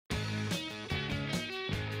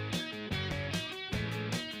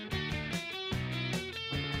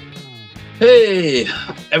Hey,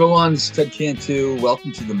 everyone, it's Ted Cantu.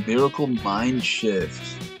 Welcome to the Miracle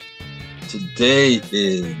Mindshift. Today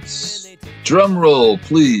is, drum roll,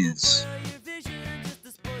 please,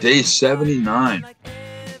 day 79.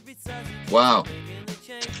 Wow.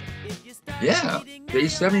 Yeah, day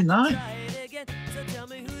 79.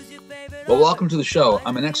 Well, welcome to the show.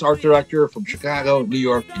 I'm an ex-art director from Chicago, New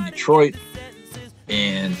York, and Detroit,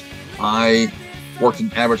 and I worked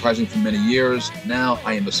in advertising for many years. Now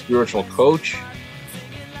I am a spiritual coach.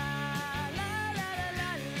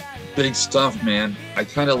 Big stuff, man. I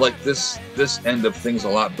kind of like this end of things a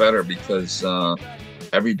lot better because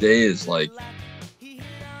every day is like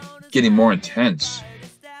getting more intense,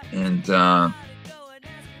 and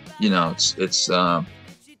it's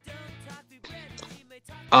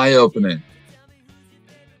eye-opening,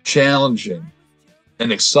 challenging,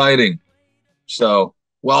 and exciting. So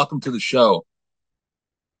welcome to the show,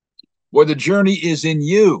 where the journey is in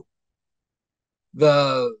you.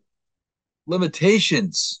 The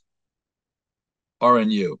limitations are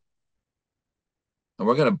in you. And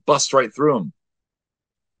we're going to bust right through them.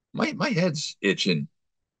 My head's itching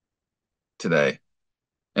today,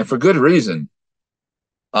 and for good reason.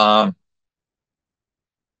 We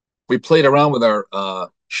played around with our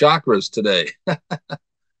chakras today,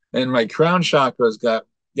 and my crown chakras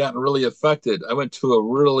gotten really affected. I went to a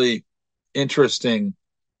really interesting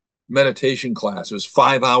meditation class. It was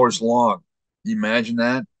 5 hours long. You imagine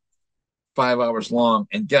that? 5 hours long.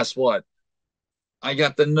 And guess what? I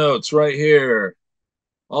got the notes right here.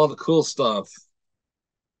 All the cool stuff.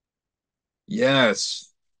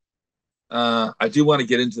 Yes. I do want to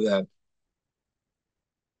get into that.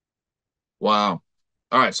 Wow.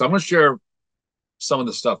 All right. So I'm going to share some of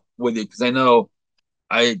the stuff with you because I know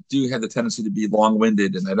I do have the tendency to be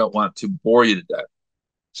long-winded and I don't want to bore you to death.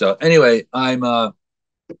 So anyway, I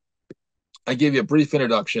gave you a brief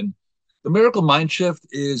introduction. The Miracle Mindshift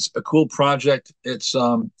is a cool project. It's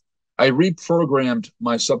I reprogrammed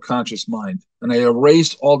my subconscious mind, and I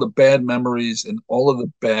erased all the bad memories and all of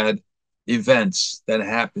the bad events that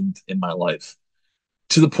happened in my life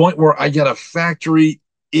to the point where I got a factory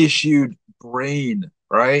issued brain,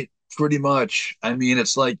 right? Pretty much. I mean,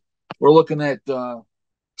 it's like we're looking at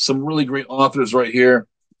some really great authors right here.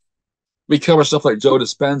 We cover stuff like Joe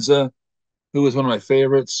Dispenza, who is one of my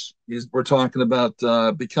favorites. We're talking about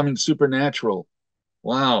becoming supernatural.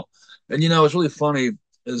 Wow. And it's really funny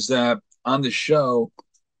is that on the show,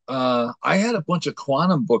 I had a bunch of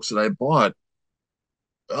quantum books that I bought.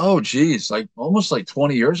 Oh, geez, like almost like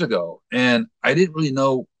 20 years ago. And I didn't really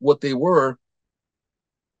know what they were.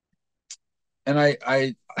 And I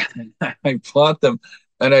I bought them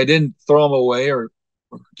and I didn't throw them away or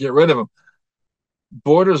get rid of them.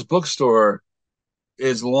 Borders Bookstore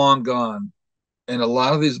is long gone. And a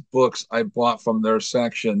lot of these books I bought from their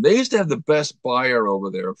section. They used to have the best buyer over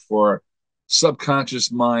there for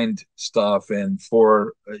subconscious mind stuff and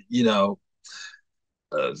for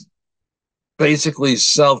uh, basically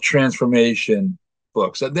self-transformation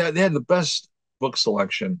books. They had the best book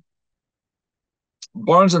selection.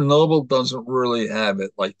 Barnes and Noble doesn't really have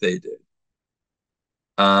it like they did.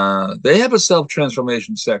 They have a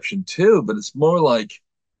self-transformation section too, but it's more like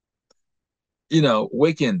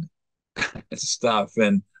Wiccan stuff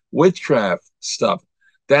and witchcraft stuff.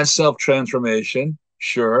 That's self-transformation,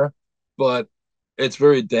 sure, but it's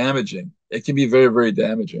very damaging. It can be very, very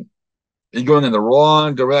damaging. You're going in the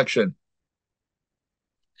wrong direction.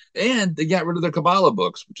 And they got rid of their Kabbalah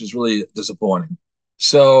books, which is really disappointing.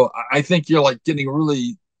 So I think you're like getting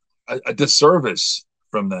really a disservice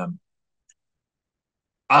from them.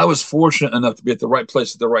 I was fortunate enough to be at the right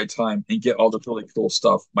place at the right time and get all the really cool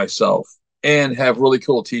stuff myself and have really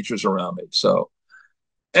cool teachers around me. So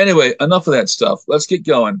anyway, enough of that stuff. Let's get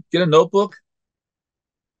going. Get a notebook.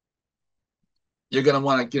 You're going to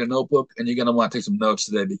want to get a notebook and you're going to want to take some notes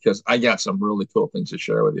today because I got some really cool things to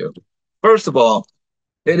share with you. First of all,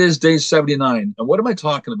 it is day 79. And what am I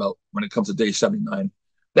talking about when it comes to day 79?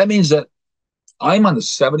 That means that I'm on the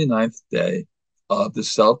 79th day of the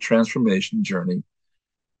self-transformation journey,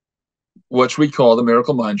 which we call the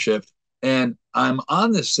Miracle Mindshift. And I'm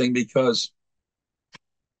on this thing because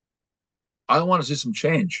I want to see some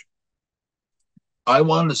change. I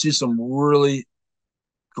wanted to see some really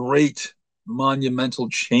great monumental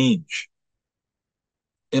change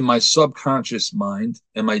in my subconscious mind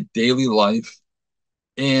and my daily life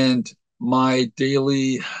and my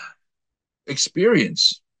daily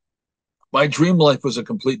experience. My dream life was a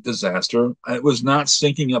complete disaster. It was not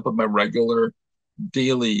syncing up with my regular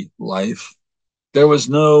daily life. There was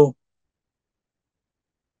no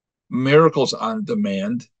miracles on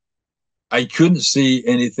demand. I couldn't see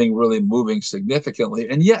anything really moving significantly.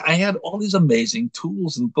 And yet I had all these amazing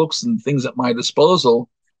tools and books and things at my disposal.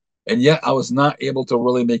 And yet I was not able to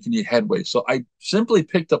really make any headway. So I simply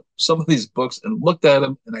picked up some of these books and looked at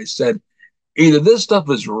them and I said, either this stuff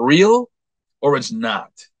is real or it's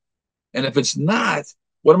not. And if it's not,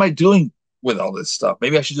 what am I doing with all this stuff?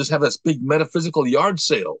 Maybe I should just have this big metaphysical yard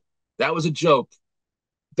sale. That was a joke.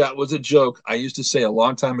 That was a joke. I used to say a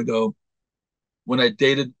long time ago when I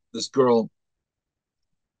dated this girl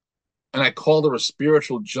and I called her a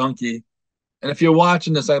spiritual junkie. And if you're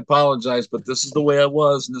watching this, I apologize, but this is the way I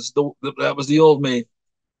was, and that was the old me.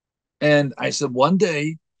 And I said, one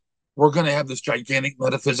day we're going to have this gigantic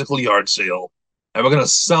metaphysical yard sale, and we're going to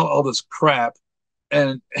sell all this crap,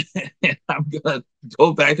 and, and I'm going to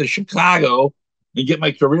go back to Chicago and get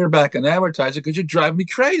my career back in advertising because you drive me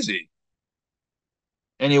crazy.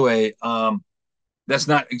 Anyway, that's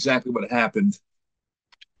not exactly what happened,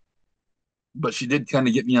 but she did kind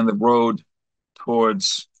of get me on the road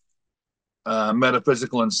towards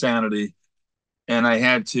metaphysical insanity, and I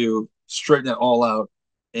had to straighten it all out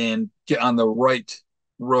and get on the right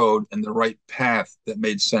road and the right path that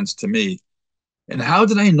made sense to me. And how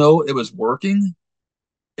did I know it was working?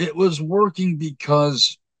 It was working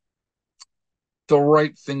because the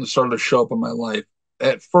right things started to show up in my life.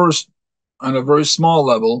 At first, on a very small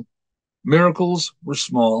level, miracles were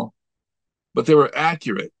small, but they were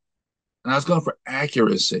accurate. And I was going for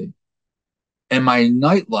accuracy. And my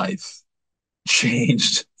nightlife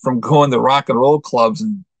changed from going to rock and roll clubs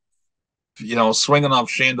and swinging off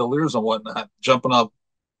chandeliers and whatnot, jumping off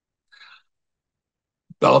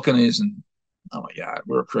balconies, and oh my god,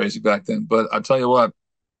 we were crazy back then. But I'll tell you what,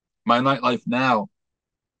 my nightlife now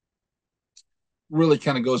really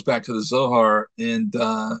kind of goes back to the Zohar and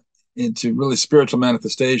into really spiritual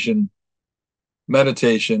manifestation,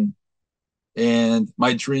 meditation, and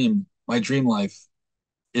my dream life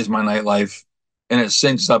is my nightlife, and it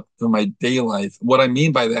syncs up to my day life. What I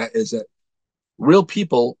mean by that is that real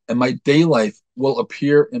people in my day life will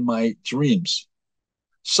appear in my dreams.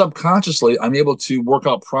 Subconsciously, I'm able to work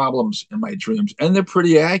out problems in my dreams, and they're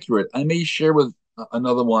pretty accurate. I may share with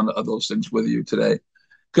another one of those things with you today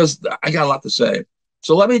because I got a lot to say.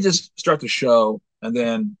 So let me just start the show, and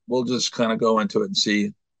then we'll just kind of go into it and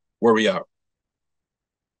see where we are.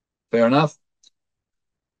 Fair enough?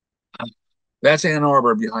 That's Ann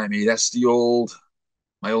Arbor behind me. That's my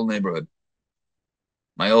old neighborhood,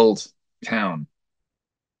 my old town.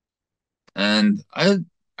 And I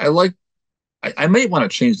like I may want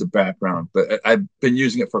to change the background, but I've been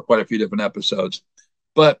using it for quite a few different episodes.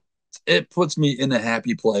 But it puts me in a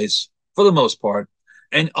happy place for the most part,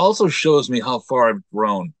 and also shows me how far I've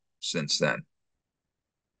grown since then,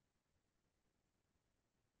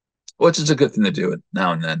 which is a good thing to do it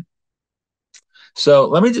now and then. So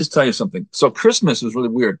let me just tell you something. So Christmas is really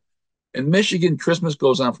weird. In Michigan, Christmas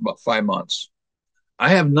goes on for about 5 months. I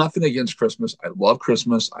have nothing against Christmas. I love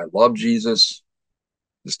Christmas. I love Jesus.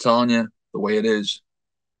 Just telling you the way it is.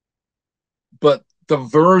 But the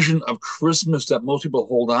version of Christmas that most people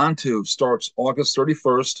hold on to starts August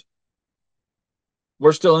 31st.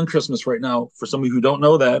 We're still in Christmas right now. For some of you who don't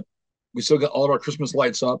know that, we still got all of our Christmas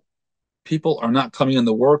lights up. People are not coming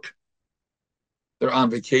into work. They're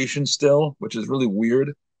on vacation still, which is really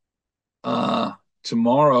weird.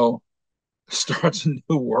 Tomorrow starts a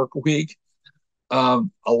new work week. A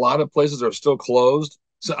lot of places are still closed.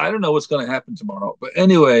 So I don't know what's going to happen tomorrow. But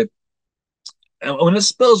anyway, and when it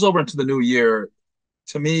spills over into the new year,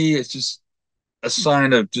 to me, it's just a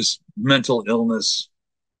sign of just mental illness,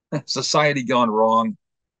 society gone wrong.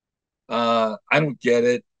 I don't get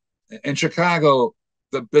it. In Chicago,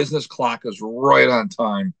 the business clock is right on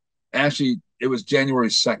time. Actually, it was January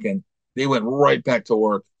 2nd. They went right back to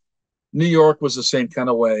work. New York was the same kind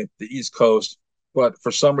of way, the East Coast. But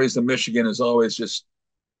for some reason, Michigan is always just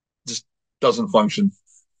doesn't function.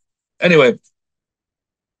 Anyway,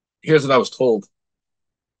 here's what I was told.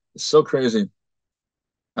 It's so crazy.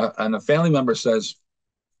 And a family member says,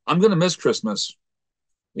 I'm going to miss Christmas.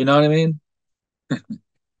 You know what I mean?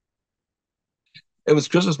 It was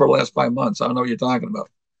Christmas for the last 5 months. I don't know what you're talking about.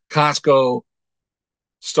 Costco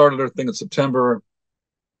started their thing in September.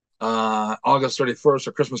 August 31st,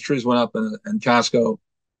 our Christmas trees went up in Costco.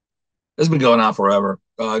 This has been going on forever.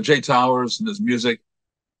 Jay Towers and his music,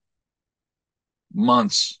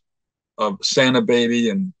 months of Santa Baby,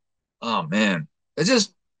 and oh man, it's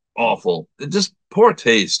just awful. It's just poor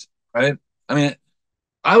taste, right? I mean,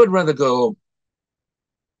 I would rather go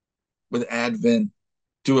with Advent,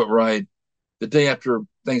 do it right, the day after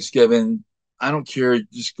Thanksgiving. I don't care.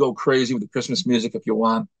 Just go crazy with the Christmas music if you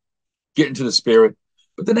want. Get into the spirit.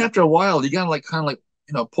 But then after a while, you gotta like kind of like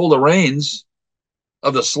pull the reins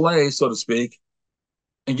of the sleigh, so to speak,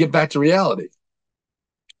 and get back to reality.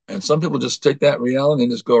 And some people just take that reality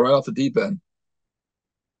and just go right off the deep end.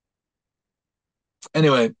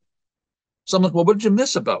 Anyway, someone, well, what did you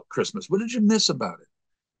miss about Christmas? What did you miss about it?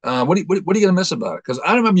 What are you going to miss about it? Because I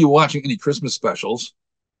don't remember you watching any Christmas specials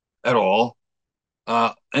at all.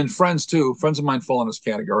 And friends too. Friends of mine fall in this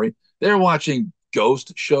category. They're watching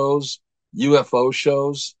ghost shows, UFO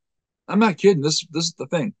shows. I'm not kidding. This is the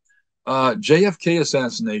thing. JFK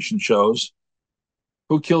assassination shows.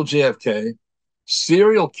 Who killed JFK?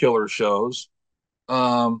 Serial killer shows,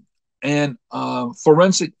 um, and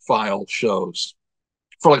forensic file shows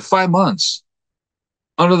for like 5 months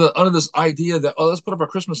under this idea that, oh, let's put up our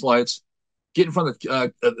Christmas lights, get in front of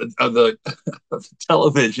the of the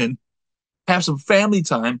television, have some family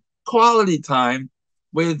time, quality time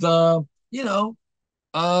with Jeffrey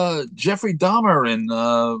Dahmer and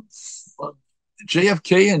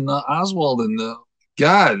JFK and Oswald and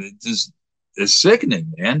God, it's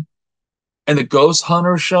sickening, man. And the ghost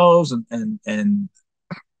hunter shows and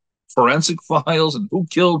forensic files and who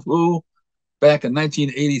killed who back in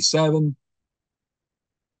 1987,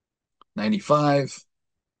 95,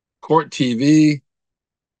 court TV.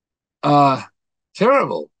 Uh,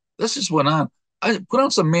 Terrible. This just went on. I put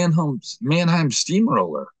on some Mannheim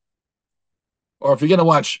Steamroller. Or if you're gonna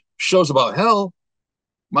watch shows about hell,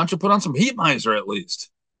 why don't you put on some Heat Miser at least?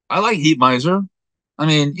 I like Heat Miser. I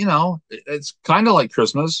mean, it's kind of like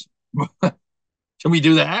Christmas. Can we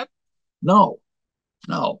do that? No,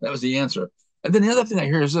 no, that was the answer. And then the other thing I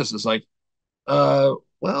hear is this: is like, well,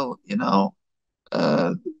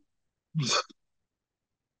 uh,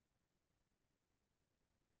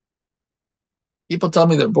 people tell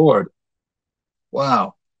me they're bored.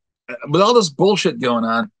 Wow, with all this bullshit going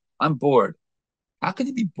on, I'm bored. How can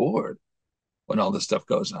you be bored when all this stuff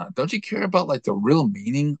goes on? Don't you care about like the real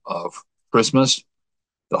meaning of Christmas,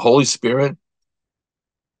 the Holy Spirit,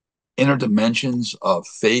 inner dimensions of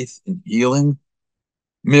faith and healing,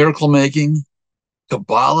 miracle making,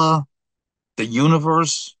 Kabbalah, the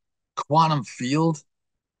universe, quantum field,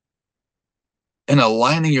 and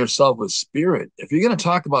aligning yourself with spirit? If you're going to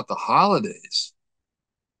talk about the holidays,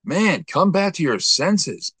 man, come back to your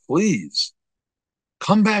senses, please.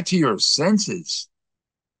 Come back to your senses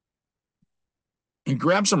and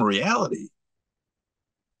grab some reality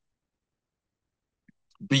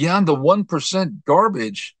beyond the 1%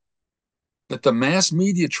 garbage that the mass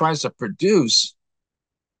media tries to produce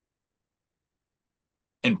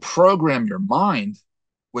and program your mind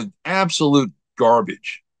with absolute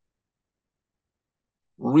garbage.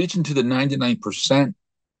 Reach into the 99%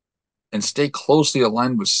 and stay closely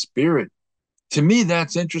aligned with spirit. To me,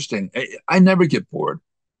 that's interesting. I never get bored.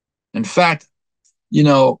 In fact,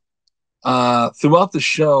 throughout the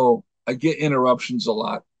show, I get interruptions a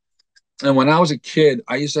lot. And when I was a kid,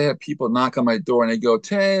 I used to have people knock on my door and they go,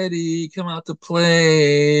 "Teddy, come out to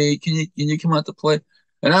play. Can you come out to play?"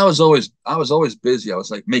 And I was always busy. I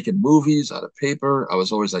was like making movies out of paper. I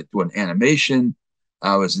was always like doing animation.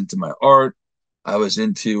 I was into my art. I was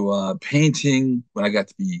into painting when I got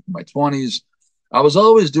to be in my 20s. I was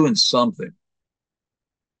always doing something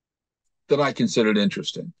that I considered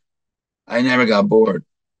interesting. I never got bored.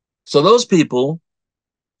 So those people,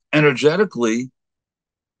 energetically,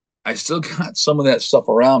 I still got some of that stuff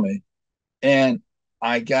around me. And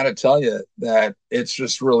I got to tell you that it's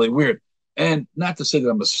just really weird. And not to say that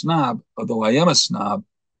I'm a snob, although I am a snob,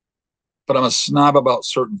 but I'm a snob about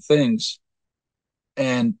certain things.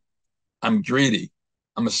 And I'm greedy.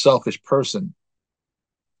 I'm a selfish person.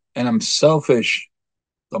 And I'm selfish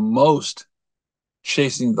the most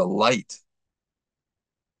chasing the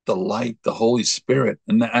Holy Spirit.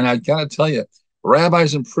 And I got to tell you,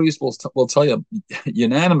 rabbis and priests will tell you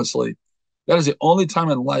unanimously that is the only time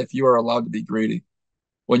in life you are allowed to be greedy,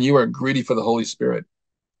 when you are greedy for the Holy Spirit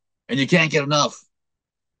and you can't get enough.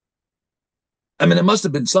 I mean, it must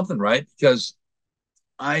have been something, right? Because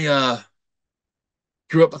I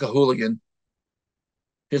grew up like a hooligan.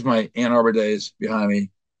 Here's my Ann Arbor days behind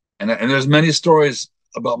me. And there's many stories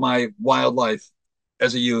about my wild life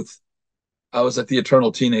as a youth. I was like the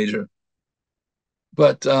eternal teenager.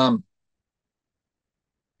 But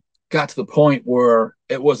got to the point where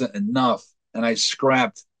it wasn't enough. And I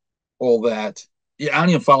scrapped all that. Yeah, I don't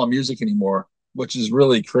even follow music anymore, which is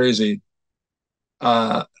really crazy.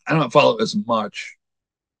 I don't follow it as much.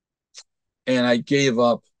 And I gave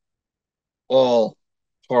up all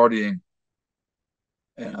partying.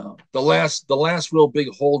 The last real big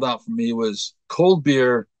holdout for me was cold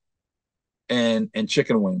beer and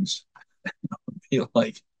chicken wings.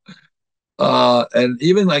 Like and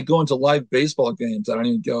even like going to live baseball games, I don't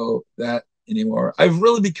even go that, anymore. I've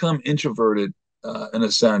really become introverted in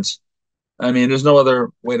a sense. I mean, there's no other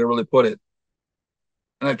way to really put it.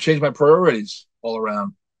 And I've changed my priorities all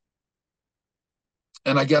around.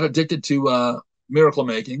 And I got addicted to miracle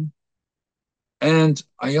making. And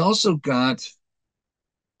I also got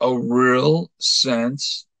a real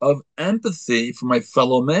sense of empathy for my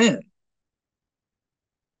fellow man.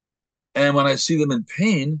 And when I see them in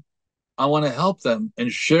pain, I want to help them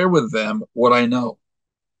and share with them what I know.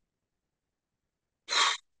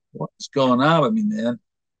 What's going on with me, man?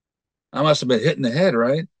 I must have been hit in the head,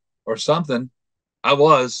 right? Or something. I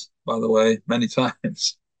was, by the way, many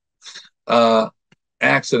times. Uh,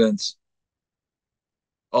 Accidents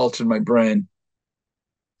altered my brain.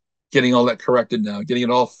 Getting all that corrected now, getting it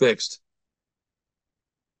all fixed.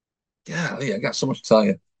 Yeah, I got so much to tell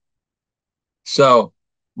you. So,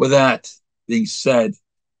 with that being said,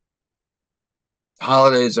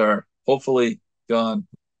 holidays are hopefully gone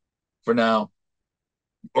for now,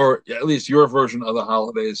 or at least your version of the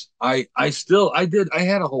holidays. I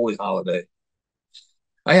had a holy holiday.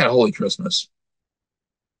 I had a holy Christmas.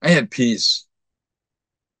 I had peace.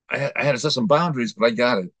 I had to set some boundaries, but I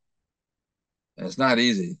got it. And it's not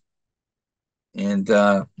easy. And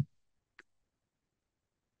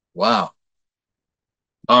wow.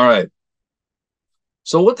 All right.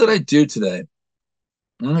 So what did I do today?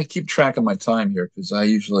 I'm gonna keep track of my time here because oh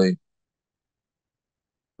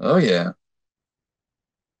yeah,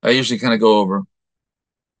 I usually kind of go over.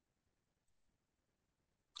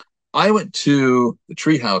 I went to the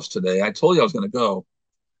treehouse today. I told you I was going to go,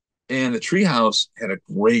 and the treehouse had a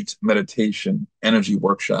great meditation energy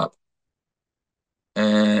workshop,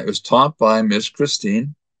 and it was taught by Miss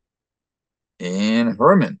Christine and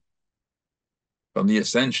Herman from the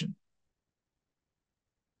Ascension.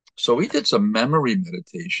 So we did some memory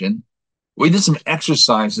meditation. We did some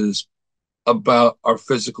exercises about our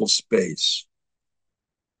physical space,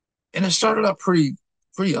 and it started out pretty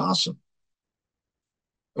awesome.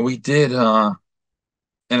 We did an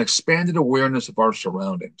expanded awareness of our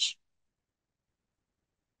surroundings,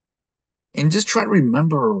 and just try to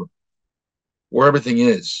remember where everything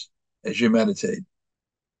is as you meditate.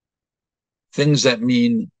 Things that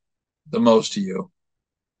mean the most to you,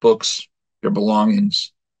 books, your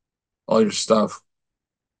belongings, all your stuff.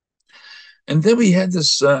 And then we had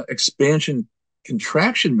this expansion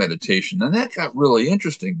contraction meditation, and that got really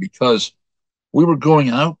interesting because we were going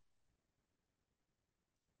out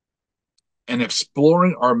and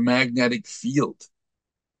exploring our magnetic field.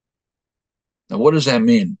 Now, what does that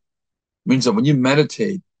mean? It means that when you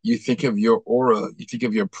meditate, you think of your aura, you think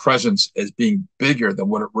of your presence as being bigger than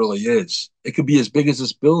what it really is. It could be as big as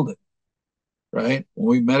this building, right? When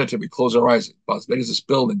we meditate, we close our eyes, about as big as this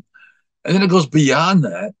building. And then it goes beyond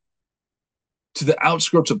that to the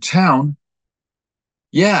outskirts of town.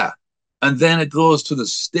 Yeah. And then it goes to the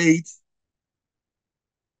state,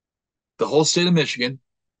 the whole state of Michigan.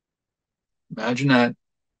 Imagine that.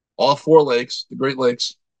 All four lakes, the Great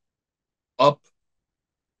Lakes, up,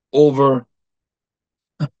 over,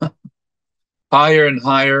 higher and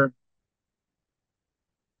higher,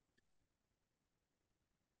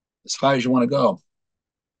 as high as you want to go.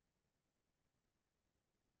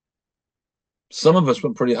 Some of us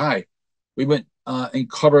went pretty high. We went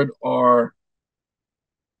and covered our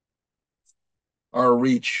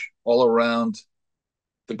reach all around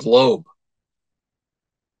the globe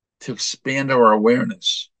to expand our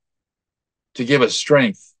awareness, to give us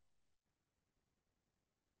strength,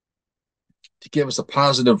 to give us a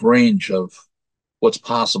positive range of what's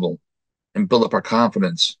possible and build up our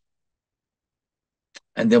confidence.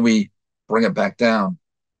 And then we bring it back down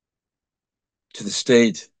to the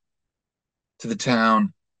state, to the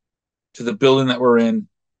town, to the building that we're in,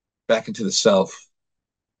 back into the self.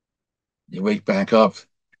 You wake back up.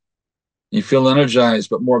 You feel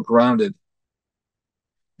energized, but more grounded.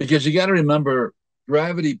 Because you got to remember,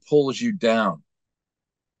 gravity pulls you down.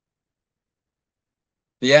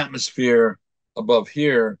 The atmosphere above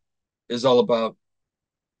here is all about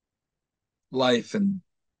life and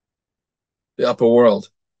the upper world.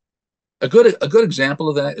 A good example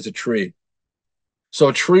of that is a tree. So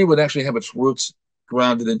a tree would actually have its roots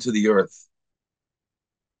grounded into the earth,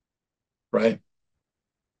 right?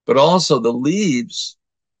 But also the leaves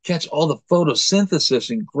catch all the photosynthesis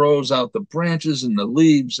and grows out the branches and the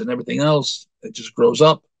leaves and everything else. It just grows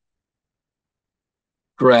up.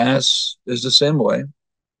 Grass is the same way.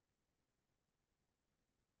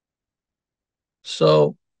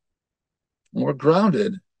 So we're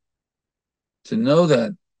grounded to know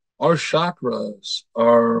that our chakras,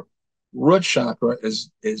 our root chakra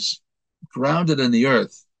is grounded in the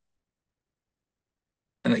earth,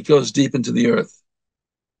 and it goes deep into the earth.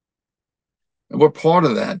 And we're part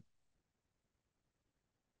of that.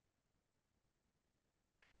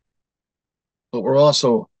 But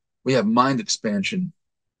we have mind expansion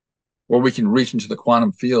where we can reach into the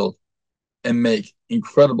quantum field and make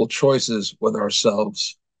incredible choices with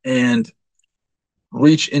ourselves and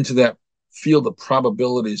reach into that field of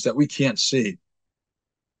probabilities that we can't see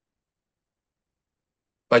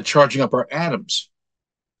by charging up our atoms.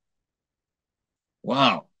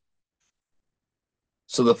 Wow.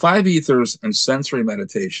 So the five ethers and sensory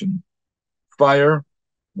meditation, fire,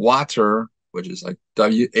 water, which is like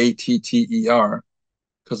Watter,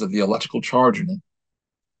 because of the electrical charge in it,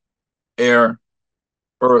 air,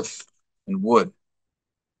 earth, and wood.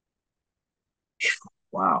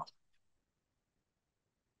 Wow.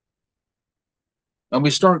 And we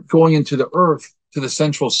start going into the earth, to the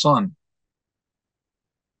central sun.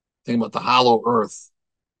 Think about the hollow earth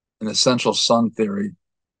and the central sun theory.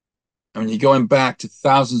 I mean, you're going back to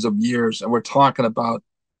thousands of years, and we're talking about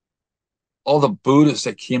all the Buddhists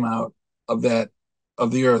that came out of the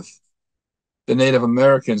earth, the Native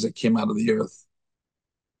Americans that came out of the earth.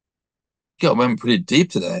 Yeah, we're pretty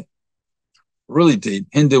deep today, really deep.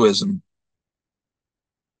 Hinduism,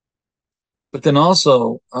 but then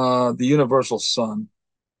also the universal sun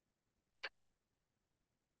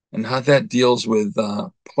and how that deals with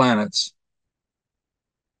planets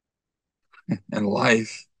and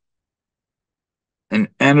life and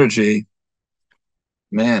energy.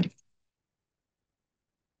 Man,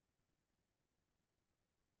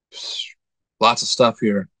 lots of stuff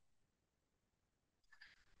here.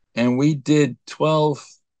 And we did 12,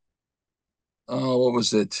 what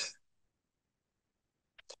was it?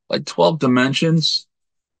 Like 12 dimensions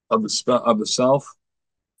of the self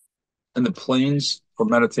and the planes for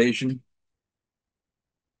meditation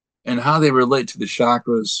and how they relate to the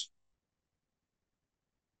chakras.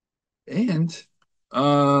 And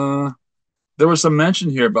there was some mention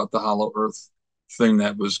here about the hollow earth thing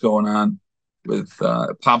that was going on with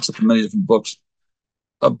it pops up in many different books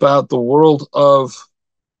about the world of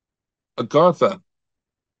Agartha,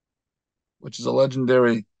 which is a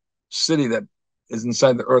legendary city that is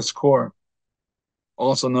inside the Earth's core,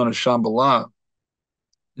 also known as Shambhala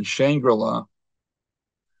and Shangri-La,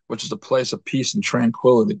 which is a place of peace and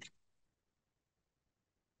tranquility.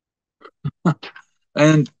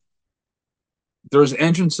 And there's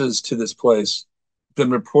entrances to this place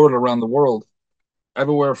been reported around the world,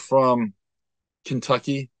 everywhere from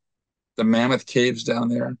Kentucky, the Mammoth Caves down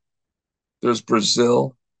there. There's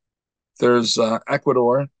Brazil. There's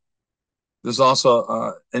Ecuador. There's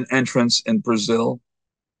also an entrance in Brazil,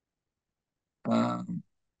 um,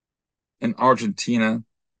 in Argentina,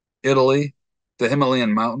 Italy, the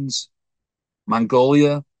Himalayan mountains,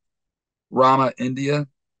 Mongolia, Rama, India,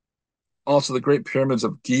 also the Great Pyramids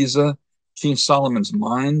of Giza, King Solomon's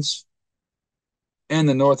mines, and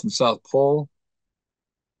the North and South Pole,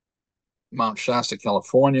 Mount Shasta,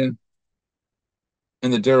 California,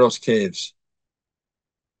 and the Daros Caves,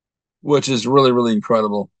 which is really, really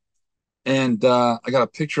incredible. And I got a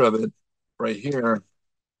picture of it right here.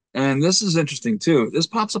 And this is interesting too. This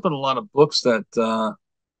pops up in a lot of books that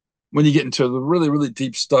when you get into the really, really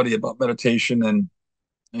deep study about meditation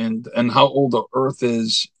and how old the earth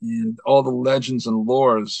is and all the legends and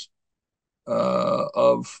lores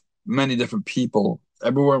of many different people,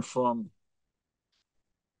 everywhere from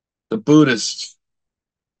the Buddhists,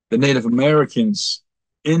 the Native Americans,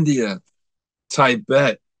 India,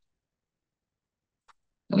 Tibet,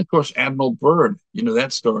 and of course Admiral Byrd. You know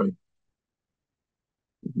that story.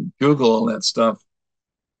 Google all that stuff.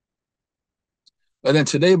 And then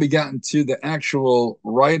today we got into the actual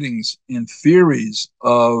writings and theories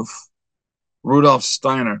of Rudolf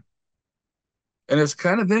Steiner. And it's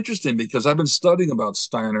kind of interesting because I've been studying about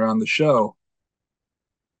Steiner on the show.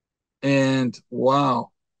 And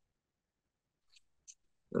wow,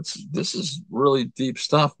 this is really deep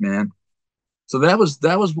stuff, man. So that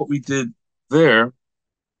was what we did there.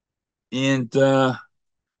 And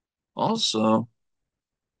also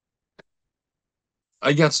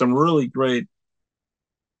I got some really great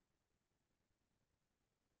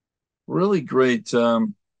really great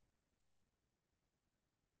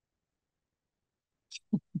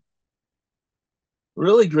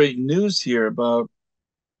news here about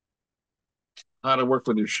how to work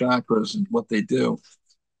with your chakras and what they do.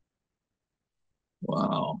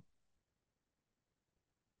 Wow.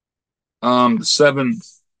 The seven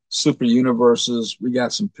super universes. We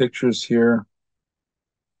got some pictures here.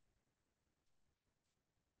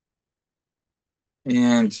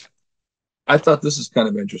 And I thought this is kind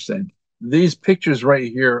of interesting. These pictures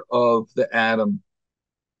right here of the atom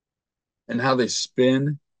and how they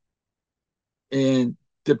spin. And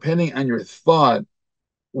depending on your thought,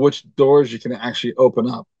 which doors you can actually open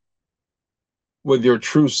up with your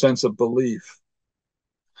true sense of belief.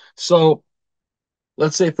 So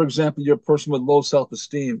let's say, for example, you're a person with low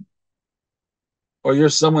self-esteem, or you're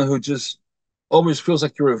someone who just always feels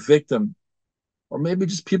like you're a victim, or maybe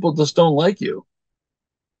just people just don't like you,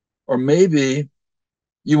 or maybe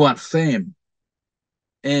you want fame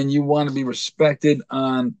and you want to be respected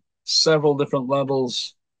on several different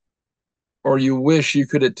levels, or you wish you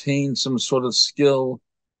could attain some sort of skill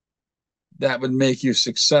that would make you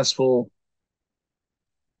successful.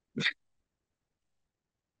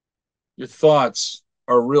 Your thoughts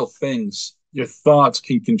are real things. Your thoughts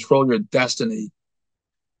can control your destiny.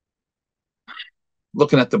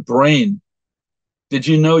 Looking at the brain, did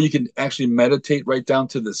you know you can actually meditate right down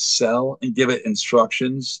to the cell and give it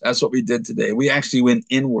instructions? That's what we did today. We actually went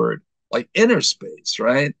inward, like inner space,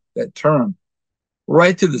 right? That term,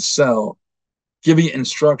 right to the cell, giving it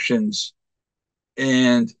instructions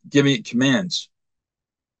and giving it commands.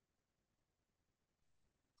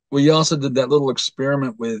 We also did that little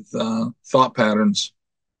experiment with thought patterns,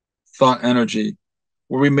 thought energy,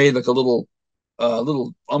 where we made like a little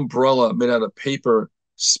umbrella made out of paper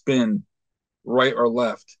spin right or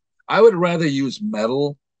left. I would rather use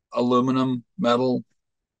metal, aluminum, metal.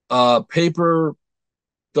 Paper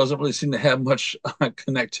doesn't really seem to have much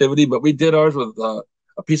connectivity, but we did ours with a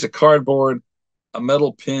piece of cardboard, a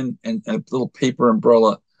metal pin, and a little paper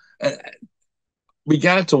umbrella. And we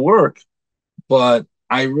got it to work, but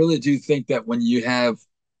I really do think that when you have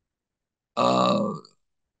uh,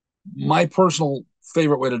 my personal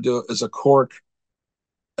favorite way to do it is a cork,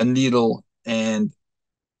 a needle, and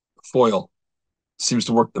foil. Seems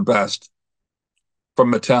to work the best for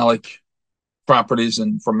metallic properties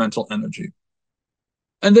and for mental energy.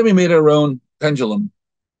 And then we made our own pendulum,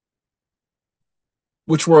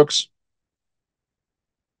 which works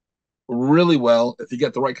really well if you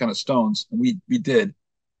get the right kind of stones. And we did.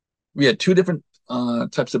 We had two different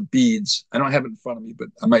types of beads. I don't have it in front of me, but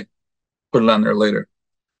I might put it on there later.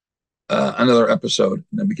 Another episode,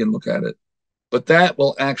 and then we can look at it. But that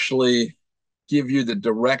will actually give you the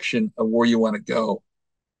direction of where you want to go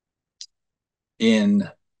in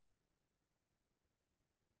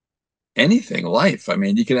anything life. I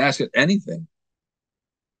mean, you can ask it anything,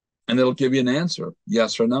 and it'll give you an answer,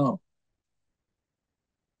 yes or no.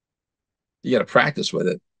 You got to practice with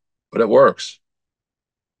it, but it works.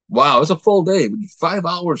 Wow, it's a full day. We did 5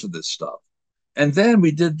 hours of this stuff. And then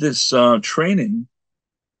we did this training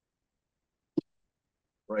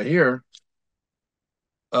right here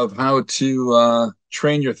of how to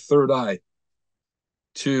train your third eye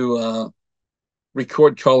to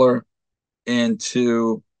record color and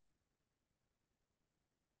to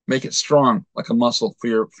make it strong like a muscle for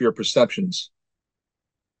your perceptions.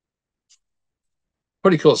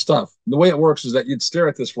 Pretty cool stuff. The way it works is that you'd stare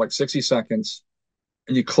at this for like 60 seconds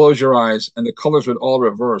and you close your eyes and the colors would all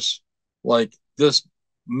reverse. Like this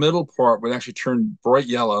middle part would actually turn bright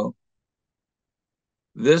yellow.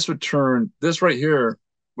 This right here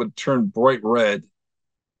would turn bright red.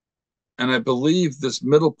 And I believe this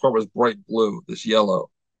middle part was bright blue, this yellow.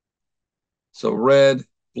 So red,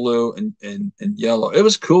 blue, and yellow. It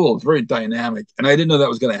was cool. It's very dynamic. And I didn't know that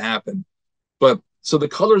was going to happen. But so the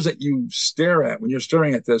colors that you stare at when you're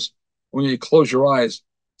staring at this, when you close your eyes,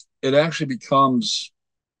 it actually becomes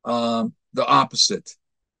the opposite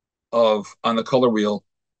of on the color wheel,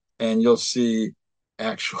 and you'll see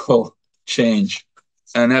actual change.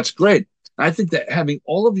 And that's great. I think that having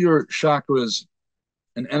all of your chakras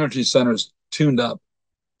and energy centers tuned up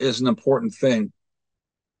is an important thing.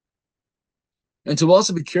 And to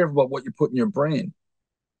also be careful about what you put in your brain.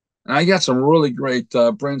 And I got some really great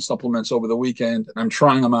brain supplements over the weekend, and I'm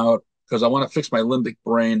trying them out because I want to fix my limbic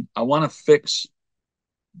brain. I want to fix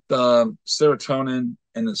the serotonin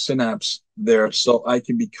and the synapse there so I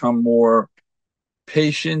can become more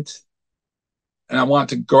patient. And I want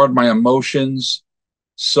to guard my emotions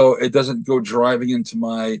so it doesn't go driving into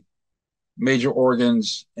my major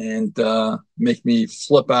organs and make me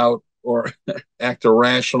flip out or act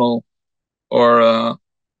irrational or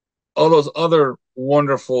all those other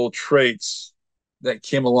wonderful traits that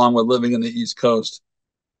came along with living in the East Coast.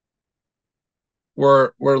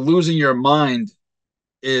 Where losing your mind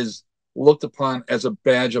is looked upon as a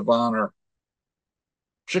badge of honor.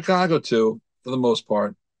 Chicago too, for the most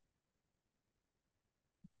part.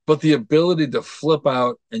 But the ability to flip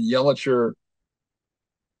out and yell at your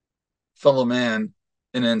fellow man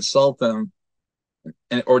and insult them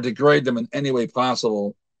or degrade them in any way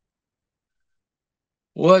possible,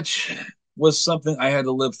 which was something I had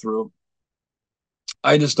to live through.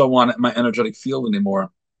 I just don't want it in my energetic field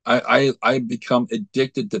anymore. I become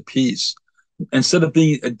addicted to peace. Instead of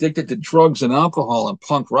being addicted to drugs and alcohol and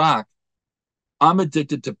punk rock, I'm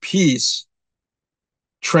addicted to peace,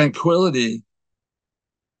 tranquility,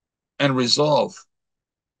 and resolve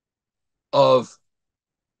of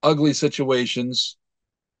ugly situations,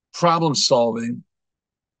 problem solving,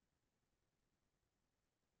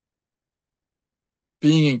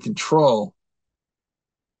 being in control,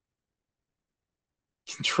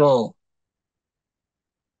 control,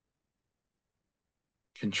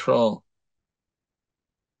 control.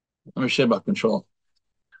 Let me share about control.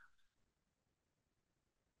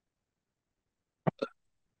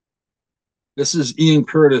 This is Ian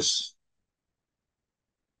Curtis,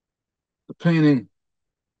 the painting.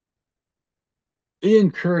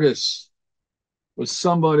 Ian Curtis was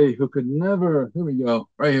somebody who could never, here we go,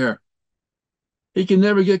 right here. He can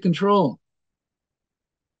never get control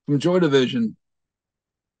from Joy Division.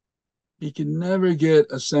 He can never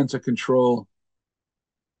get a sense of control.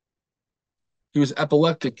 He was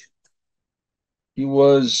epileptic. He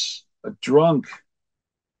was a drunk.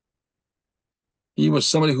 He was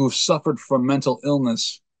somebody who suffered from mental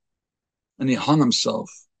illness, and he hung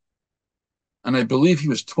himself. And I believe he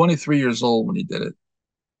was 23 years old when he did it.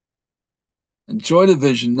 And Joy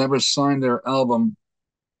Division never signed their album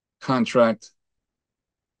contract,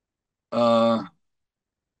 uh,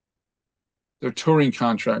 their touring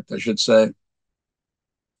contract, I should say,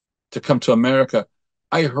 to come to America.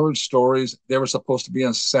 I heard stories they were supposed to be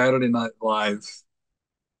on Saturday Night Live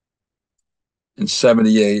in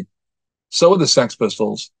 '78. So were the Sex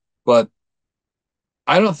Pistols, but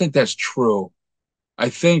I don't think that's true. I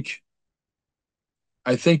think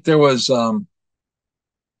I think there was well,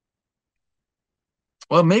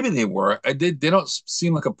 maybe they were. They don't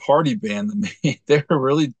seem like a party band to me. They're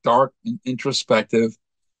really dark and introspective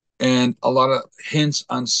and a lot of hints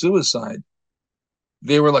on suicide.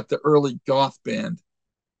 They were like the early goth band.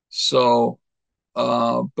 So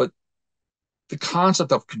but the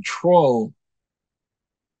concept of control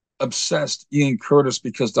obsessed Ian Curtis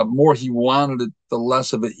because the more he wanted it, the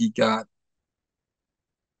less of it he got.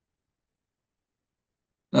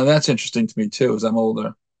 Now that's interesting to me too as I'm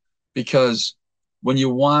older because when you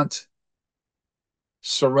want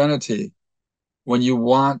serenity, when you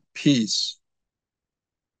want peace,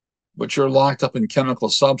 but you're locked up in chemical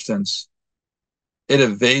substance, it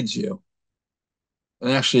evades you.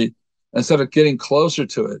 And actually, instead of getting closer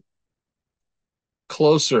to it,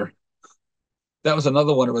 closer, that was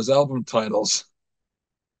another one of his album titles.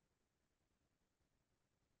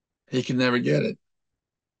 He could never get it.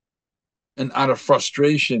 And out of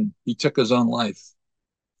frustration, he took his own life,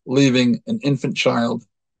 leaving an infant child.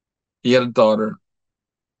 He had a daughter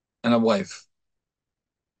and a wife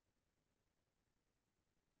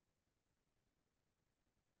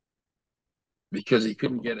because he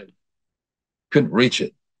couldn't get it, couldn't reach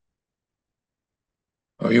it,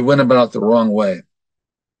 or he went about it the wrong way.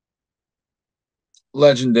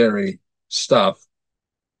 Legendary stuff.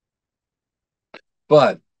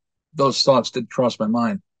 But those thoughts did cross my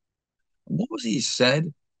mind. What was he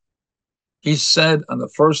said? He said on the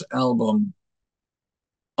first album,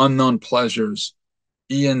 Unknown Pleasures,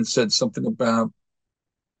 Ian said something about,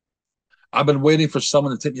 I've been waiting for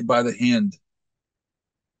someone to take me by the hand,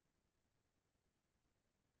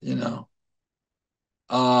 you know,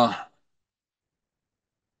 uh,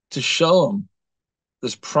 to show him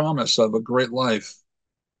this promise of a great life.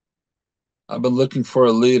 I've been looking for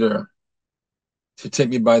a leader to take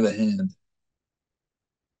me by the hand.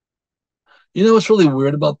 You know what's really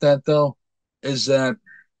weird about that, though, is that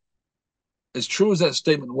as true as that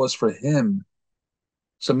statement was for him,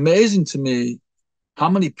 it's amazing to me how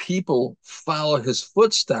many people follow his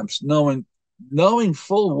footsteps, knowing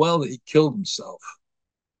full well that he killed himself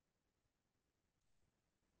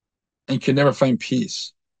and can never find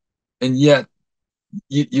peace. And yet,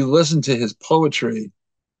 you listen to his poetry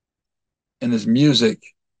and his music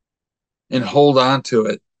and hold on to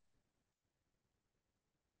it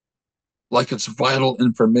like it's vital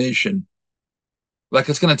information, like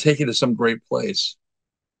it's going to take you to some great place.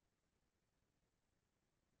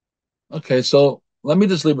 Okay, so let me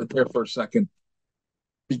just leave it there for a second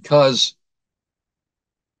because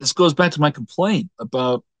this goes back to my complaint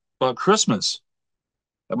about Christmas.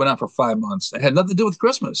 I went out for 5 months. It had nothing to do with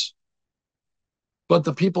Christmas, but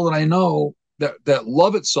the people that I know that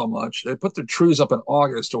love it so much, they put their trees up in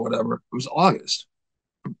August or whatever. It was August.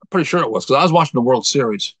 I'm pretty sure it was because I was watching the World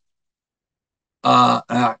Series. Uh,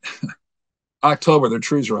 October, their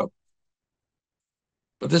trees are up,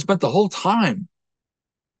 but they spent the whole time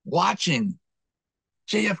watching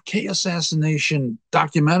JFK assassination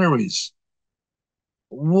documentaries.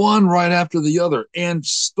 one right after the other, and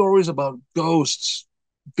stories about ghosts,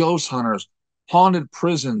 ghost hunters, haunted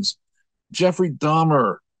prisons, Jeffrey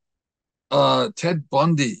Dahmer, Ted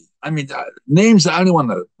Bundy. I mean, names that I don't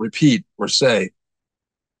want to repeat or say.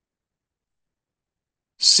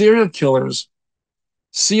 Serial killers,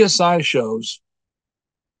 CSI shows,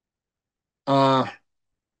 uh,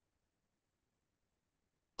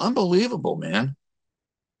 unbelievable, man.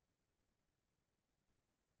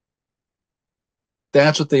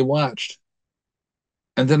 That's what they watched.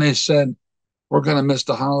 And then they said, we're going to miss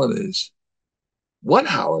the holidays. What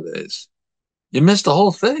holidays? You missed the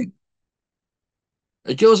whole thing.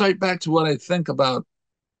 It goes right back to what I think about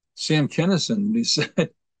Sam Kinison. He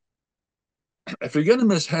said, if you're going to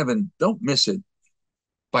miss heaven, don't miss it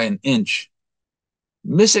by an inch.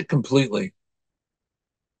 Miss it completely.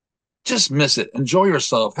 Just miss it. Enjoy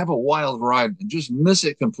yourself. Have a wild ride and just miss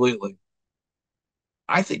it completely.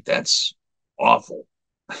 I think that's awful.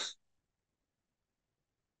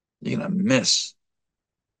 You're going to miss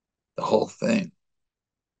the whole thing.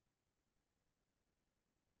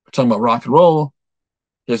 We're talking about rock and roll.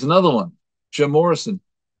 Here's another one. Jim Morrison.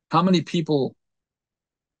 How many people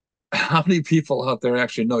how many people out there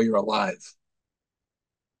actually know you're alive?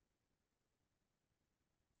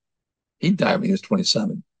 He died when he was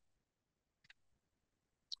 27.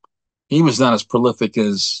 He was not as prolific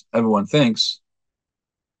as everyone thinks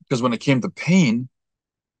because when it came to pain,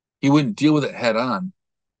 he wouldn't deal with it head on.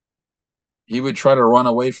 He would try to run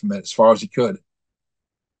away from it as far as he could.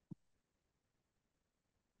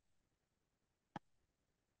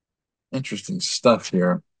 Interesting stuff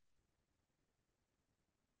here.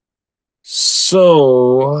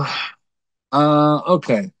 So,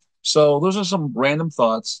 okay. So those are some random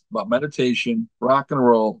thoughts about meditation, rock and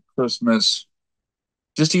roll, Christmas,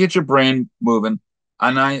 just to get your brain moving.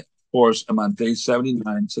 And I, of course, am on day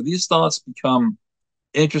 79. So these thoughts become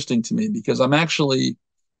interesting to me because I'm actually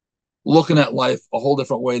looking at life a whole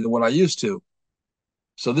different way than what I used to.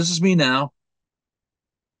 So this is me now,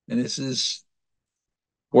 and this is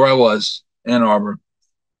where I was, Ann Arbor.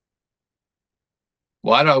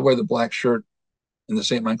 Why do I wear the black shirt and the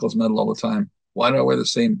St. Michael's medal all the time? Why do I wear the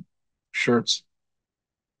same shirts?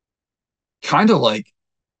 Kind of like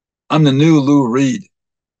I'm the new Lou Reed,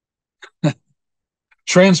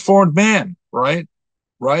 transformed man, right?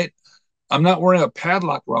 Right? I'm not wearing a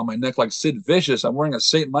padlock around my neck like Sid Vicious. I'm wearing a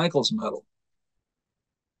St. Michael's medal.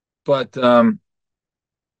 But I'm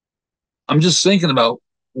just thinking about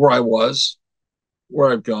where I was,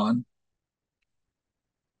 where I've gone,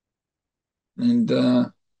 and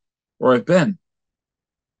where I've been.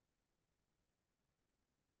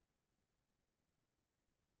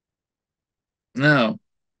 Now,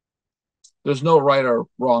 there's no right or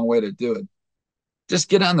wrong way to do it. Just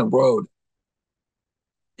get on the road.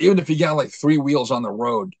 Even if you got like three wheels on the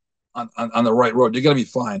road, on the right road, you're going to be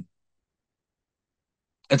fine.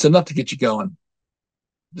 It's enough to get you going.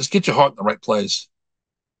 Just get your heart in the right place,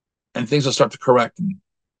 and things will start to correct and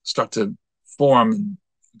start to form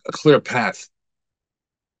a clear path.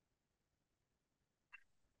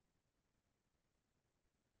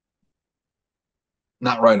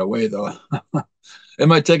 Not right away, though. It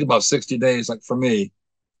might take about 60 days. Like for me,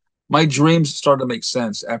 my dreams started to make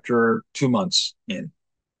sense after 2 months in.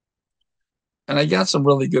 And I got some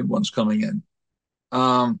really good ones coming in.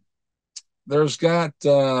 Um, there's got,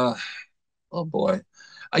 oh boy,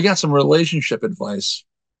 I got some relationship advice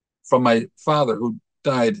from my father who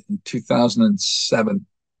died in 2007,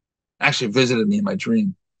 actually visited me in my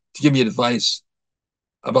dream to give me advice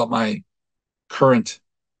about my current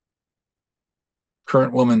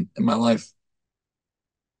current woman in my life.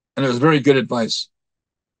 And it was very good advice.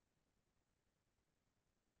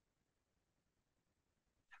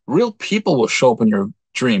 Real people will show up in your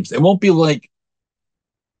dreams. It won't be like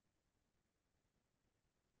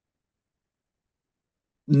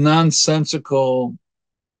nonsensical,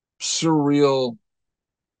 surreal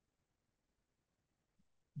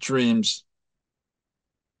dreams.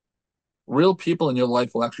 Real people in your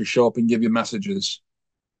life will actually show up and give you messages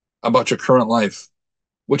about your current life,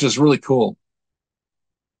 which is really cool.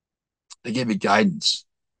 They give you guidance.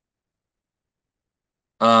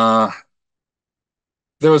 Uh,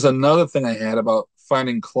 there was another thing I had about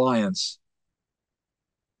finding clients,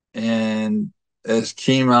 and it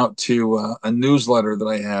came out to a newsletter that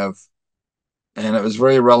I have, and it was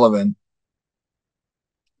very relevant.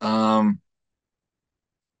 Um,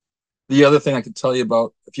 the other thing I could tell you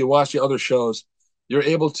about, if you watch the other shows, you're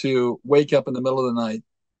able to wake up in the middle of the night,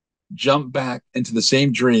 jump back into the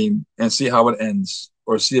same dream, and see how it ends,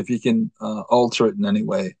 or see if you can alter it in any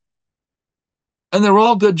way. And they're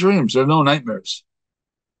all good dreams. They're no nightmares,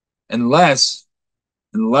 unless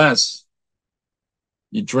unless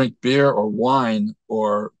you drink beer or wine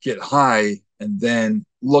or get high and then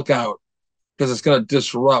look out because it's going to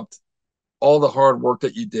disrupt all the hard work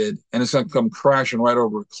that you did and it's going to come crashing right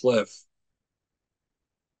over a cliff.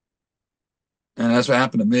 And that's what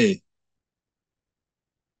happened to me.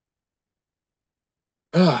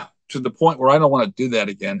 To the point where I don't want to do that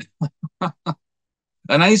again.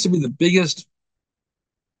 And I used to be the biggest,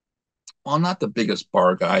 well, not the biggest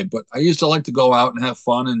bar guy, but I used to like to go out and have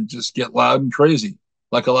fun and just get loud and crazy,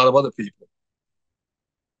 like a lot of other people.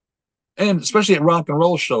 And especially at rock and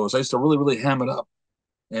roll shows, I used to really, really ham it up.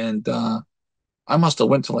 And I must have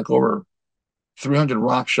went to like over 300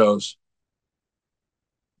 rock shows.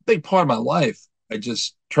 Big part of my life, I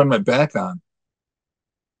just turned my back on.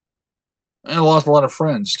 And I lost a lot of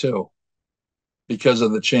friends too because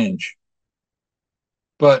of the change.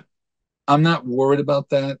 But I'm not worried about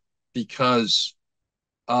that because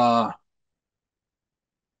uh,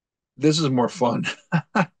 this is more fun.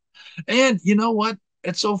 And you know what?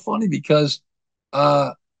 It's so funny because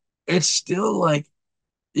uh, it's still like,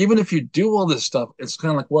 even if you do all this stuff, it's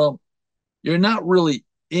kind of like, well, you're not really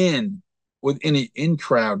in with any in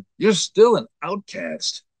crowd. You're still an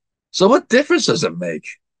outcast. So what difference does it make?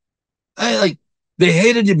 I like they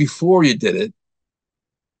hated you before you did it.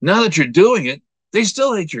 Now that you're doing it, they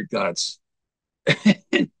still hate your guts.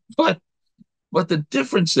 but but the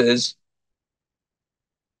difference is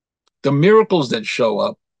the miracles that show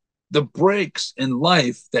up, the breaks in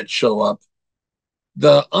life that show up,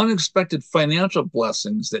 the unexpected financial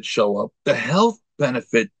blessings that show up, the health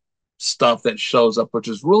benefit stuff that shows up, which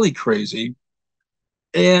is really crazy,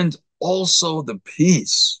 and also the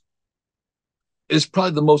peace is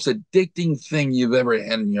probably the most addicting thing you've ever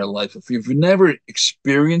had in your life. If you've never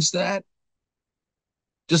experienced that,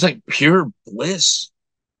 just like pure bliss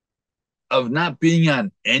of not being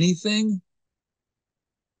on anything,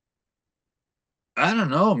 I don't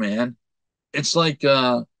know, man. It's like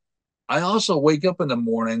I also wake up in the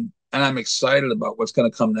morning and I'm excited about what's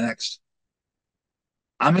going to come next.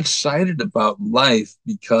 I'm excited about life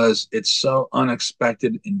because it's so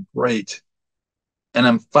unexpected and great. And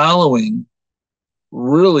I'm following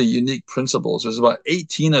really unique principles. There's about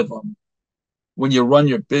 18 of them when you run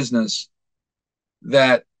your business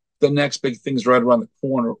that the next big thing's right around the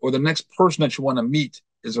corner, or the next person that you want to meet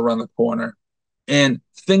is around the corner. And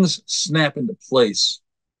things snap into place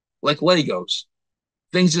like Legos.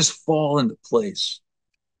 Things just fall into place.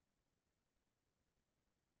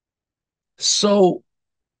 So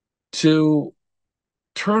to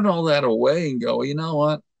turn all that away and go, you know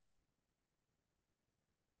what?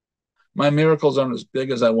 My miracles aren't as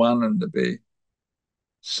big as I want them to be.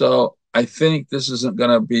 So I think this isn't going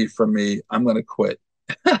to be for me. I'm going to quit.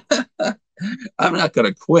 I'm not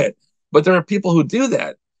going to quit. But there are people who do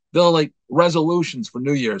that. They'll like resolutions for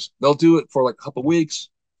New Year's. They'll do it for like a couple of weeks.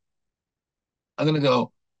 I'm going to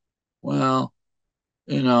go, well,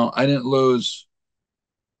 I didn't lose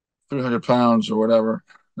 300 pounds or whatever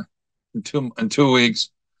in 2 weeks.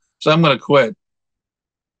 So I'm going to quit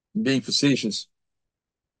being facetious.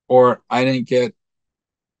 Or I didn't get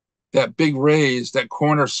that big raise, that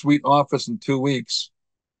corner suite office in 2 weeks.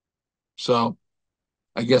 So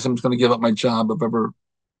I guess I'm just going to give up my job of ever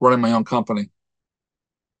running my own company.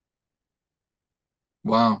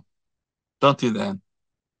 Wow. Don't do that.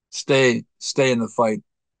 Stay in the fight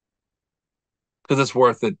because it's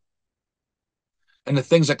worth it. And the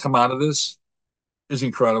things that come out of this is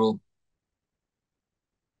incredible.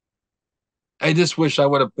 I just wish I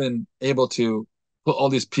would have been able to put all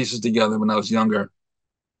these pieces together when I was younger.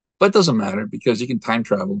 But it doesn't matter because you can time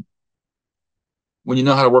travel. When you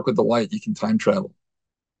know how to work with the light, you can time travel.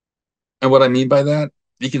 And what I mean by that,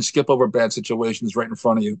 you can skip over bad situations right in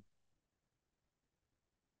front of you.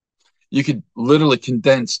 You could literally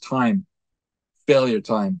condense time, failure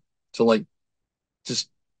time, to like just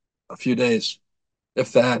a few days,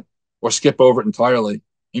 if that, or skip over it entirely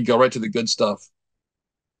and go right to the good stuff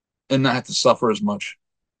and not have to suffer as much,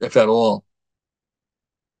 if at all.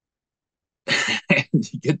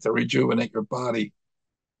 And you get to rejuvenate your body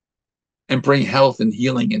and bring health and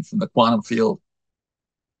healing in from the quantum field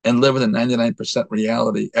and live in a 99%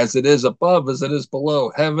 reality as it is above, as it is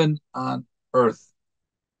below, heaven on earth.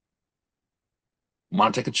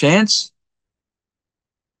 Want to take a chance?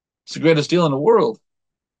 It's the greatest deal in the world.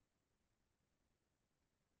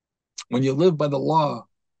 When you live by the law,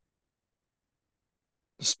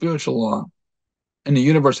 the spiritual law, and the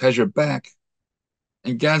universe has your back,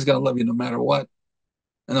 and God's going to love you no matter what.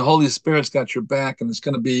 And the Holy Spirit's got your back, and it's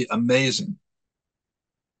going to be amazing.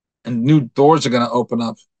 And new doors are going to open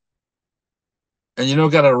up. And you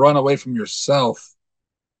don't got to run away from yourself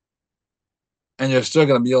and you're still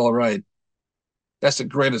going to be all right. That's the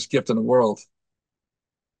greatest gift in the world.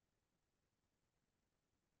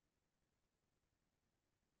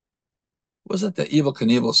 Was it the Evil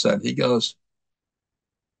Knievel said? He goes,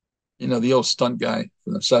 the old stunt guy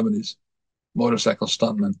from the 70s, motorcycle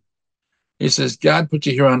stuntman. He says, God put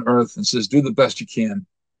you here on earth and says, do the best you can.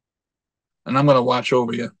 And I'm going to watch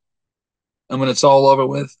over you. And when it's all over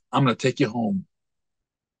with, I'm going to take you home.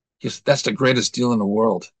 Because that's the greatest deal in the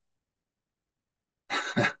world.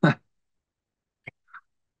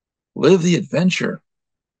 Live the adventure.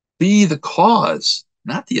 Be the cause,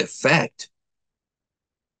 not the effect.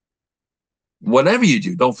 Whatever you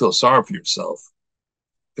do, don't feel sorry for yourself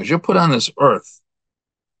because you're put on this earth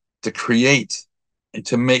to create and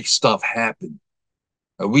to make stuff happen.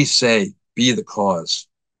 We say, be the cause.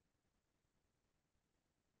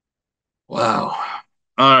 Wow.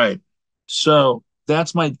 All right. So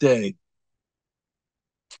that's my day,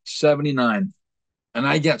 79. And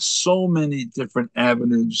I got so many different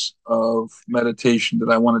avenues of meditation that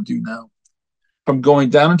I want to do now. From going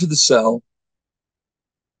down into the cell,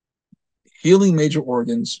 healing major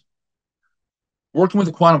organs, working with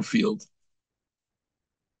the quantum field,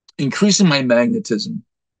 increasing my magnetism,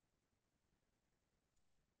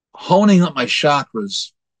 honing up my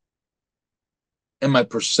chakras and my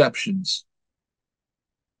perceptions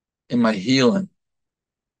and my healing,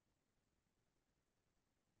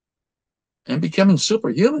 and becoming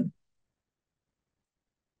superhuman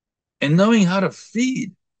and knowing how to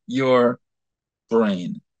feed your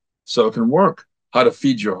brain so it can work, how to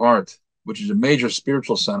feed your heart, which is a major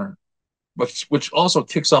spiritual center, which also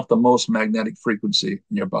kicks off the most magnetic frequency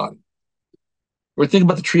in your body. We're thinking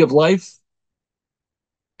about the tree of life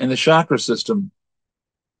and the chakra system.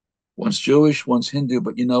 One's Jewish, one's Hindu,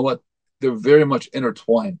 but you know what? They're very much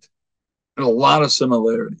intertwined and a lot of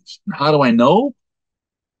similarities. And how do I know?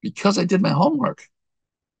 Because I did my homework.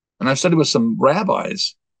 And I studied with some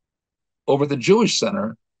rabbis over at the Jewish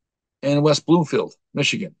Center in West Bloomfield,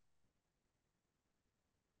 Michigan.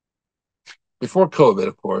 Before COVID,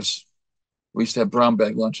 of course, we used to have brown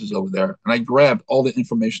bag lunches over there. And I grabbed all the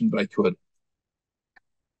information that I could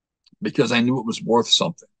because I knew it was worth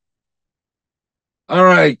something. All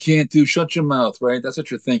right, Cantu, shut your mouth, right? That's what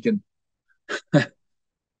you're thinking.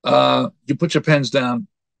 You put your pens down.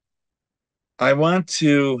 I want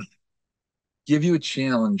to give you a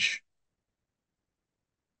challenge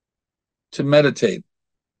to meditate.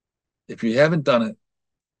 If you haven't done it,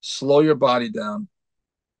 slow your body down,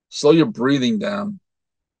 slow your breathing down,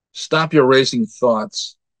 stop your racing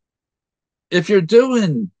thoughts. If you're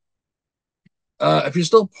if you're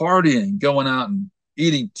still partying, going out and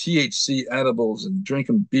eating THC edibles and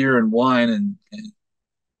drinking beer and wine, and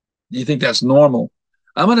you think that's normal,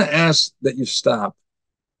 I'm going to ask that you stop.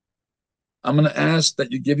 I'm going to ask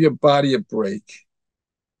that you give your body a break.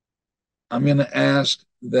 I'm going to ask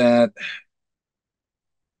that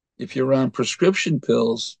if you're on prescription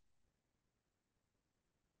pills,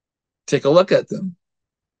 take a look at them.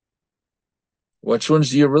 Which ones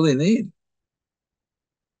do you really need?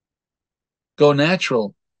 Go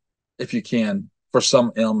natural if you can for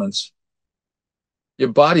some ailments. Your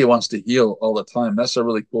body wants to heal all the time. That's a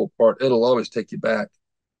really cool part. It'll always take you back.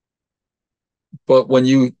 But when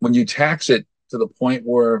you tax it to the point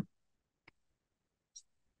where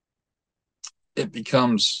it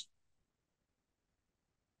becomes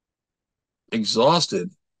exhausted,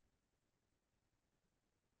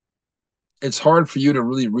 it's hard for you to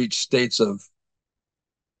really reach states of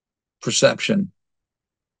perception,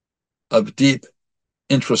 of deep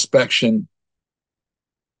introspection,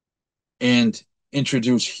 and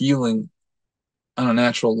introduce healing on a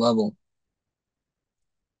natural level.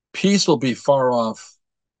 Peace will be far off,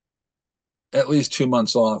 at least 2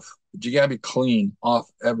 months off. But you got to be clean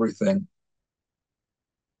off everything.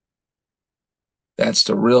 That's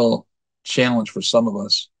the real challenge for some of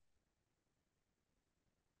us.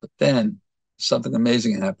 But then something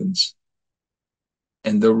amazing happens.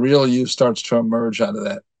 And the real you starts to emerge out of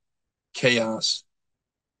that chaos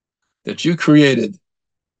that you created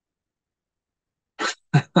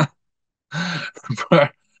for,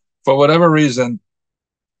 for whatever reason.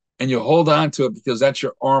 And you hold on to it because that's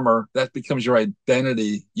your armor. That becomes your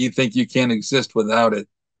identity. You think you can't exist without it.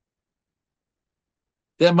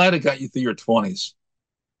 That might have got you through your 20s.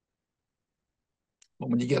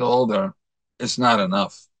 But when you get older, it's not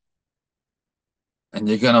enough. And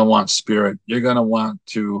you're going to want spirit. You're going to want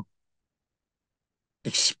to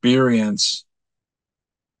experience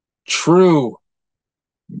true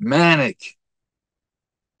manic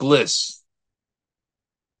bliss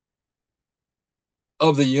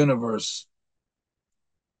of the universe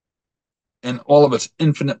and all of its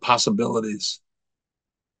infinite possibilities.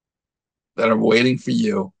 that are waiting for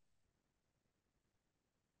you.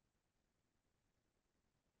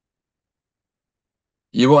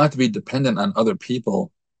 You won't have to be dependent on other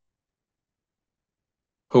people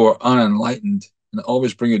who are unenlightened and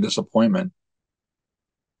always bring you disappointment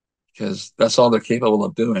because that's all they're capable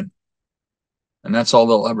of doing. And that's all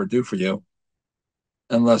they'll ever do for you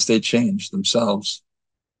unless they change themselves.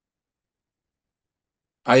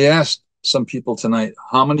 I asked some people tonight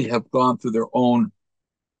how many have gone through their own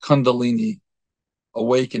Kundalini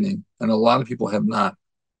awakening, and a lot of people have not,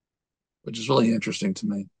 which is really interesting to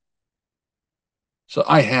me. So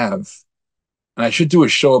I have, and I should do a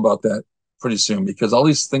show about that pretty soon because all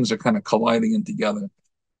these things are kind of colliding in together.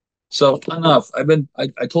 So enough. I told you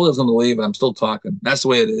I was going to leave, and I'm still talking. That's the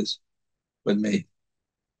way it is with me.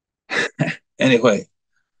 Anyway,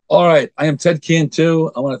 all right. I am Ted Cantu.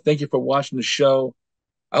 I want to thank you for watching the show.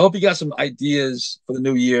 I hope you got some ideas for the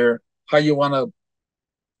new year, how you want to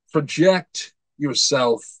project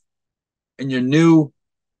yourself in your new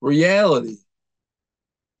reality.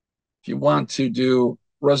 If you want to do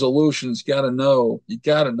resolutions, you got to know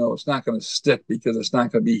it's not going to stick because it's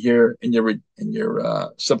not going to be here in your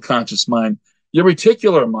subconscious mind. Your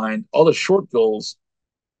reticular mind, all the short goals,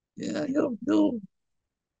 yeah, you'll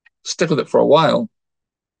stick with it for a while,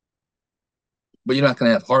 but you're not going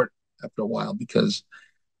to have heart after a while because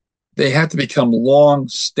they have to become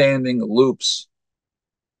long-standing loops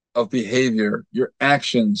of behavior. Your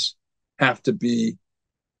actions have to be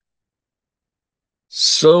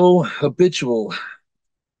so habitual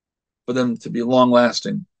for them to be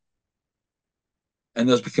long-lasting. And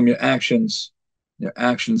those become your actions. Your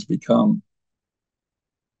actions become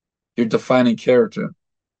your defining character.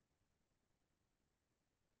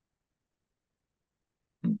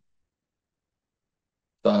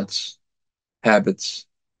 Thoughts, habits,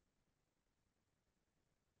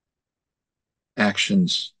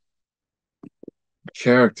 actions,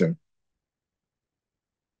 character.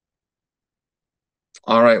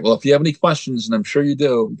 All right. Well, if you have any questions, and I'm sure you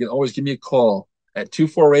do, you can always give me a call at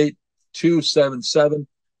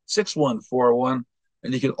 248-277-6141.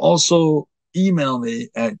 And you can also email me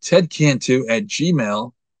at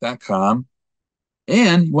tedcantu@gmail.com.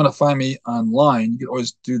 And you want to find me online, you can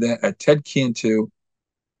always do that at tedcantu.com.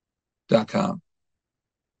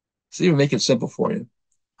 So even make it simple for you.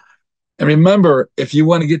 And remember, if you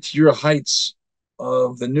want to get to your heights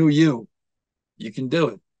of the new you, you can do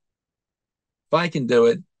it. If I can do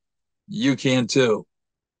it, you can too.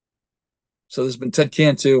 So this has been Ted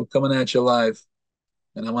Cantu coming at you live.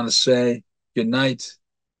 And I want to say good night.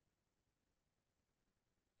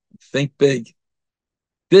 Think big.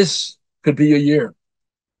 This could be your year.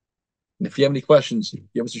 And if you have any questions,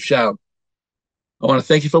 give us a shout. I want to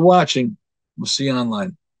thank you for watching. We'll see you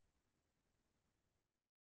online.